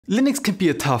Linux can be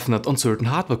a tough nut on certain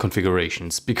hardware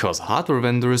configurations, because hardware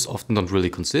vendors often don't really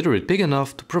consider it big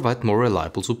enough to provide more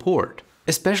reliable support.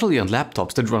 Especially on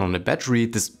laptops that run on a battery,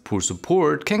 this poor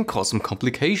support can cause some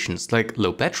complications like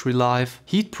low battery life,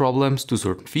 heat problems to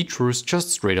certain features just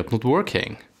straight up not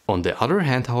working. On the other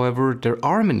hand, however, there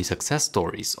are many success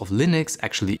stories of Linux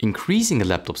actually increasing a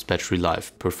laptop's battery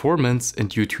life, performance, and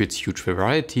due to its huge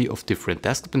variety of different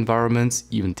desktop environments,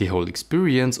 even the whole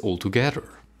experience altogether.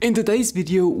 In today's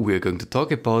video, we're going to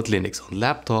talk about Linux on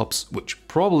laptops, which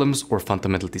problems or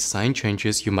fundamental design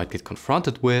changes you might get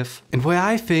confronted with, and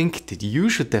why I think that you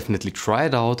should definitely try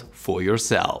it out for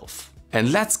yourself.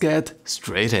 And let's get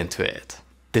straight into it.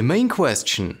 The main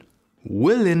question: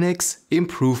 will Linux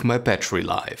improve my battery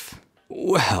life?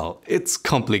 Well, it's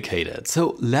complicated,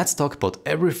 so let's talk about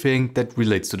everything that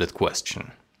relates to that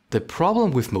question. The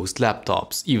problem with most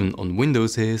laptops, even on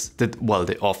Windows, is that while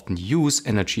they often use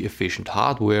energy efficient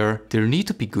hardware, there need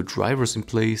to be good drivers in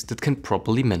place that can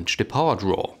properly manage the power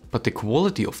draw. But the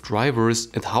quality of drivers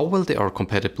and how well they are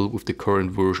compatible with the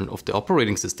current version of the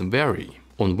operating system vary.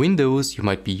 On Windows, you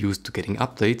might be used to getting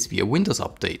updates via Windows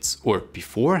Updates or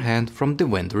beforehand from the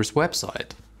vendor's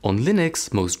website. On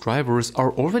Linux, most drivers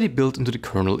are already built into the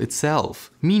kernel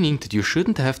itself, meaning that you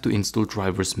shouldn't have to install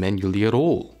drivers manually at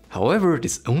all. However,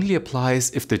 this only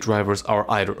applies if the drivers are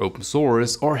either open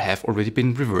source or have already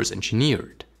been reverse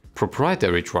engineered.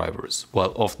 Proprietary drivers,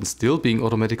 while often still being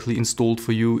automatically installed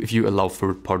for you if you allow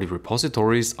third-party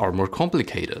repositories, are more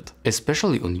complicated,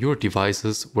 especially on your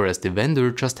devices, whereas the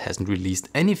vendor just hasn't released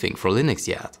anything for Linux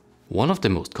yet. One of the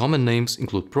most common names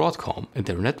include Broadcom and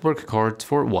their network cards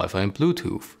for Wi-Fi and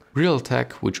Bluetooth,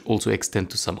 Realtek, which also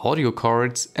extend to some audio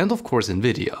cards, and of course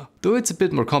Nvidia, though it's a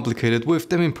bit more complicated with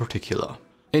them in particular.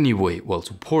 Anyway, while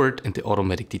support and the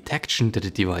automatic detection that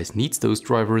a device needs those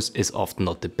drivers is often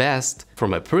not the best,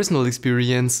 from my personal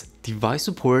experience, device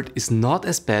support is not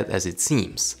as bad as it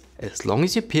seems, as long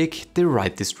as you pick the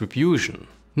right distribution.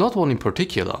 Not one in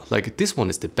particular, like this one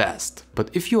is the best, but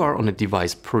if you are on a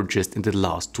device purchased in the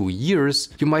last 2 years,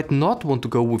 you might not want to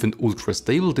go with an ultra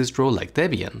stable distro like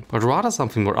Debian, but rather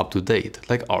something more up to date,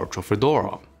 like Arch or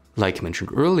Fedora. Like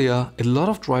mentioned earlier, a lot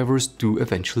of drivers do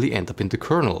eventually end up in the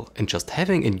kernel, and just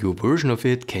having a new version of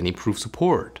it can improve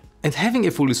support. And having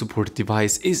a fully supported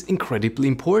device is incredibly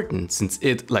important, since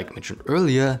it, like mentioned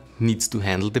earlier, needs to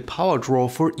handle the power draw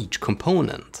for each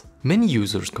component. Many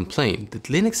users complain that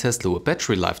Linux has lower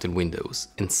battery life than Windows,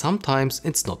 and sometimes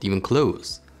it's not even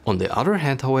close. On the other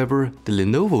hand, however, the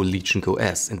Lenovo Legion Go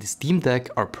S and the Steam Deck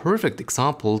are perfect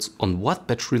examples on what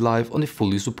battery life on a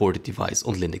fully supported device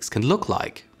on Linux can look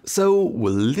like. So,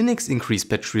 will Linux increase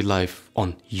battery life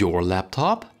on your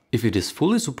laptop? If it is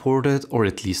fully supported, or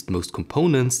at least most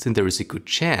components, then there is a good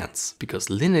chance, because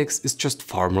Linux is just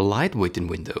far more lightweight than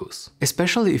Windows.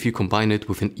 Especially if you combine it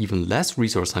with an even less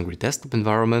resource-hungry desktop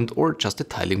environment or just a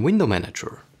tiling window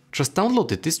manager. Just download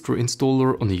the distro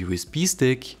installer on a USB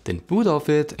stick, then boot off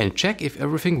it and check if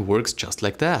everything works just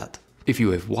like that. If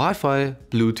you have Wi-Fi,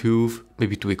 Bluetooth,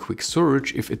 maybe do a quick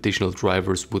search if additional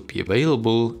drivers would be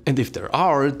available, and if there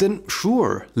are, then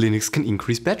sure, Linux can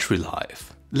increase battery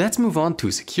life. Let's move on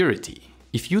to security.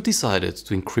 If you decided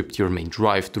to encrypt your main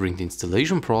drive during the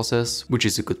installation process, which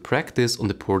is a good practice on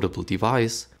the portable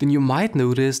device, then you might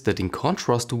notice that in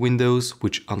contrast to Windows,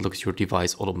 which unlocks your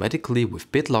device automatically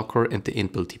with BitLocker and the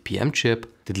inbuilt TPM chip,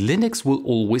 that Linux will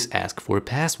always ask for a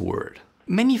password.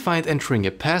 Many find entering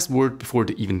a password before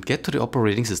they even get to the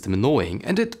operating system annoying,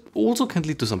 and it also can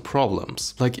lead to some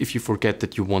problems, like if you forget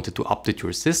that you wanted to update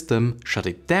your system, shut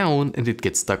it down and it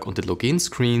gets stuck on the login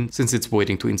screen. Since it's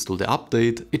waiting to install the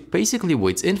update, it basically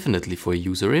waits infinitely for a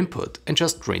user input and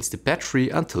just drains the battery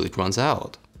until it runs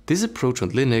out. This approach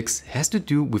on Linux has to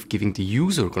do with giving the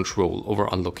user control over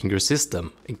unlocking your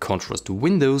system, in contrast to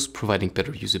Windows providing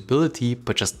better usability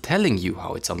by just telling you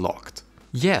how it's unlocked.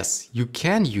 Yes, you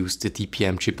can use the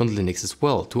TPM chip on Linux as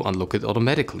well to unlock it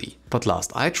automatically, but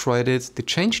last I tried it, the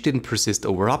change didn't persist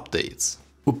over updates.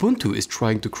 Ubuntu is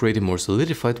trying to create a more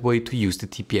solidified way to use the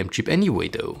TPM chip anyway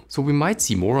though, so we might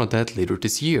see more on that later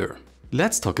this year.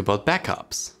 Let's talk about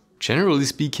backups. Generally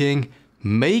speaking,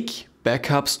 make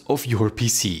backups of your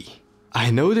PC. I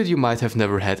know that you might have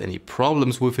never had any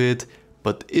problems with it,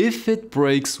 but if it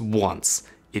breaks once,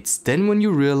 it's then when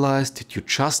you realize that you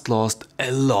just lost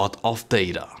a lot of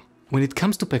data. When it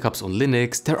comes to backups on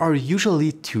Linux, there are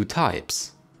usually two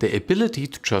types. The ability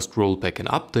to just roll back an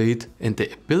update and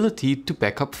the ability to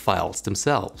backup files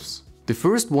themselves. The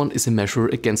first one is a measure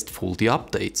against faulty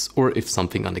updates, or if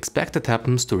something unexpected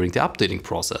happens during the updating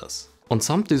process. On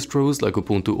some distros like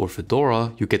Ubuntu or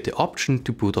Fedora, you get the option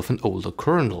to boot off an older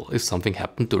kernel if something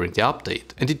happened during the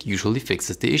update, and it usually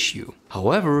fixes the issue.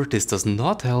 However, this does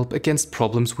not help against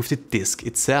problems with the disk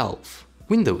itself.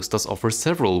 Windows does offer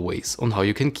several ways on how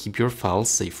you can keep your files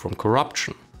safe from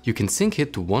corruption. You can sync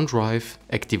it to OneDrive,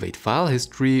 activate file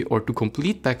history, or do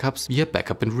complete backups via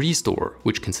backup and restore,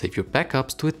 which can save your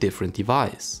backups to a different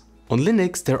device. On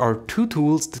Linux, there are two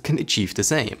tools that can achieve the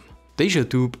same: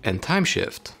 DejaDupe and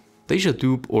TimeShift.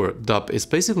 DejaDupe or DUP is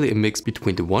basically a mix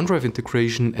between the OneDrive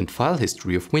integration and file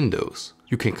history of Windows.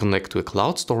 You can connect to a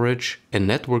cloud storage, a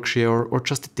network share, or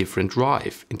just a different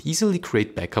drive and easily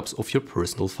create backups of your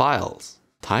personal files.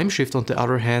 TimeShift, on the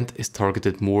other hand, is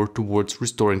targeted more towards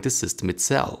restoring the system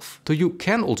itself, though you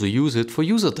can also use it for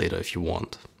user data if you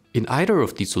want. In either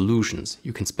of these solutions,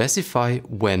 you can specify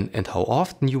when and how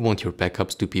often you want your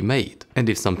backups to be made. And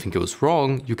if something goes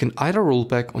wrong, you can either roll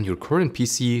back on your current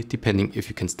PC, depending if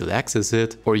you can still access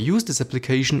it, or use this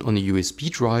application on a USB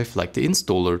drive like the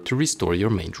installer to restore your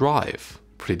main drive.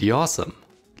 Pretty awesome.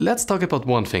 Let's talk about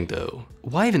one thing though.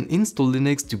 Why even install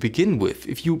Linux to begin with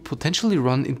if you potentially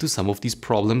run into some of these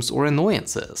problems or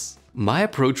annoyances? My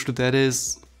approach to that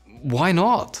is, why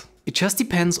not? It just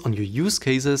depends on your use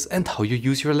cases and how you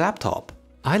use your laptop.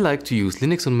 I like to use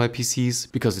Linux on my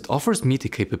PCs because it offers me the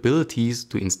capabilities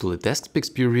to install a desktop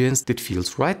experience that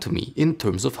feels right to me in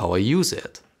terms of how I use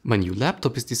it. My new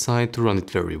laptop is designed to run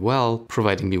it very well,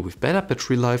 providing me with better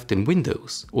battery life than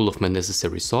Windows. All of my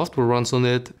necessary software runs on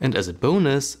it, and as a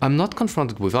bonus, I'm not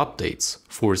confronted with updates,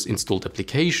 force installed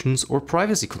applications or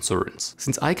privacy concerns,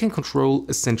 since I can control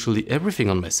essentially everything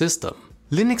on my system.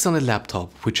 Linux on a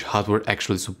laptop, which hardware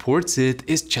actually supports it,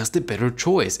 is just a better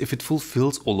choice if it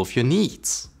fulfills all of your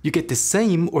needs. You get the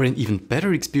same or an even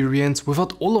better experience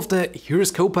without all of the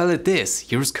here's Copilot this,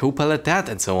 here's Copilot that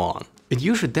and so on. And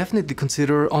you should definitely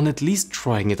consider on at least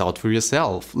trying it out for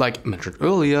yourself, like mentioned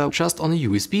earlier, just on a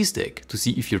USB stick, to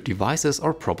see if your devices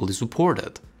are properly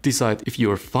supported. Decide if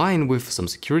you are fine with some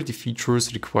security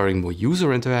features requiring more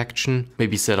user interaction,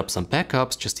 maybe set up some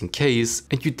backups just in case,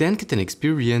 and you then get an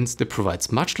experience that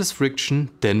provides much less friction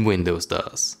than Windows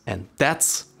does. And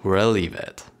that's where I leave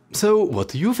it. So what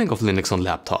do you think of Linux on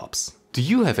laptops? Do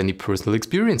you have any personal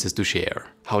experiences to share?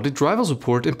 How did driver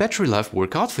support and battery life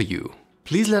work out for you?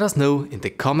 Please let us know in the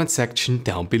comment section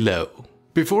down below.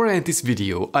 Before I end this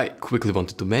video, I quickly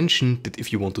wanted to mention that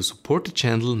if you want to support the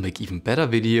channel and make even better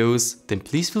videos, then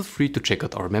please feel free to check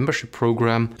out our membership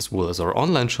program as well as our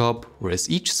online shop, whereas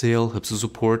each sale helps to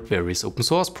support various open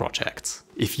source projects.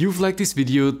 If you've liked this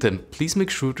video, then please make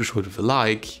sure to show it with a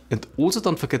like, and also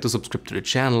don't forget to subscribe to the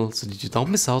channel so that you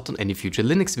don't miss out on any future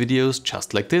Linux videos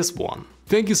just like this one.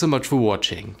 Thank you so much for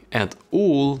watching, and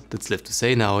all that's left to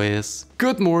say now is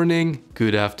good morning,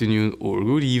 good afternoon or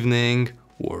good evening,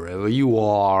 wherever you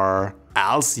are.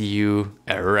 I'll see you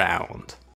around.